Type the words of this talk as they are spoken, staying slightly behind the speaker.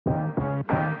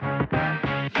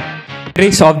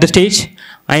dignitaries of the stage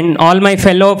and all my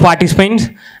fellow participants.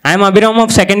 I am Abhiram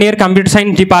of second year Computer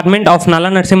Science Department of Nalla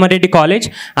Narasimha Reddy College,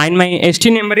 and my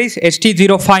ST number is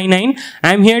ST059.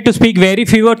 I am here to speak very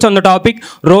few words on the topic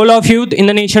role of youth in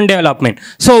the nation development.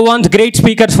 So once great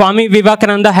speaker Swami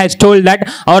Vivekananda has told that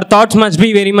our thoughts must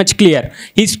be very much clear.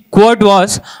 His quote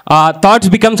was, thoughts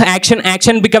becomes action,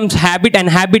 action becomes habit, and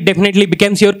habit definitely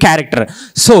becomes your character.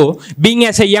 So being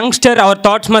as a youngster, our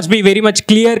thoughts must be very much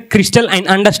clear, crystal and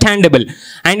understandable.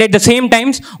 And at the same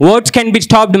time, words can be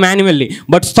stopped manually,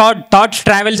 but thoughts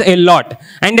travels a lot.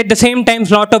 And at the same time,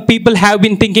 lot of people have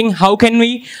been thinking, how can we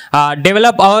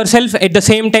develop ourselves at the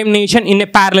same time nation in a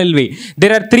parallel way?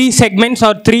 There are three segments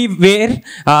or three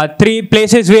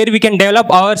places where we can develop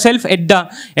ourselves at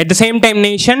the same time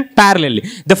nation parallelly.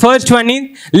 The first one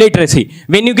is literacy.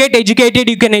 When you get educated,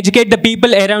 you can educate the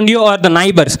people around you or the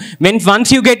neighbors.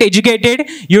 Once you get educated,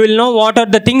 you will know what are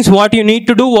the things what you need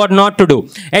to do, what not to do.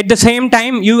 At the same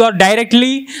time, you are directly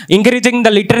increasing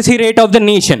the literacy rate of the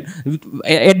nation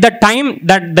at the time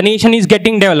that the nation is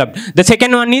getting developed. The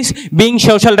second one is being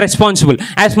social responsible.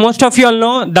 As most of you all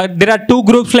know, that there are two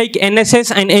groups like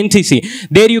NSS and NCC.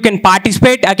 There you can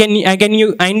participate,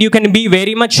 you can be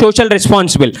very much social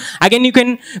responsible. Again, you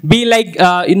can be like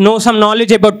know some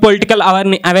knowledge about political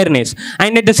awareness.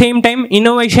 And at the same time,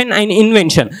 innovation and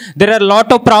invention. There are a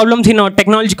lot of problems in our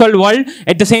technological world,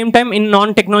 at the same time in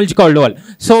non-technological world.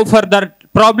 So for the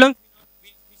problem,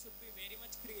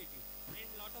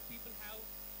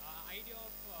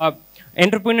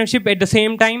 entrepreneurship at the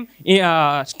same time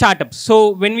startups. So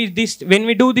when we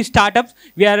do these startups,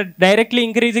 we are directly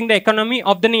increasing the economy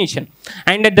of the nation.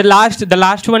 And at the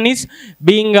last one is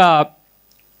being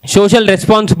social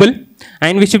responsible,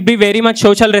 and we should be very much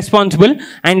social responsible.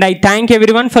 And I thank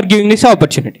everyone for giving this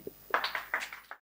opportunity.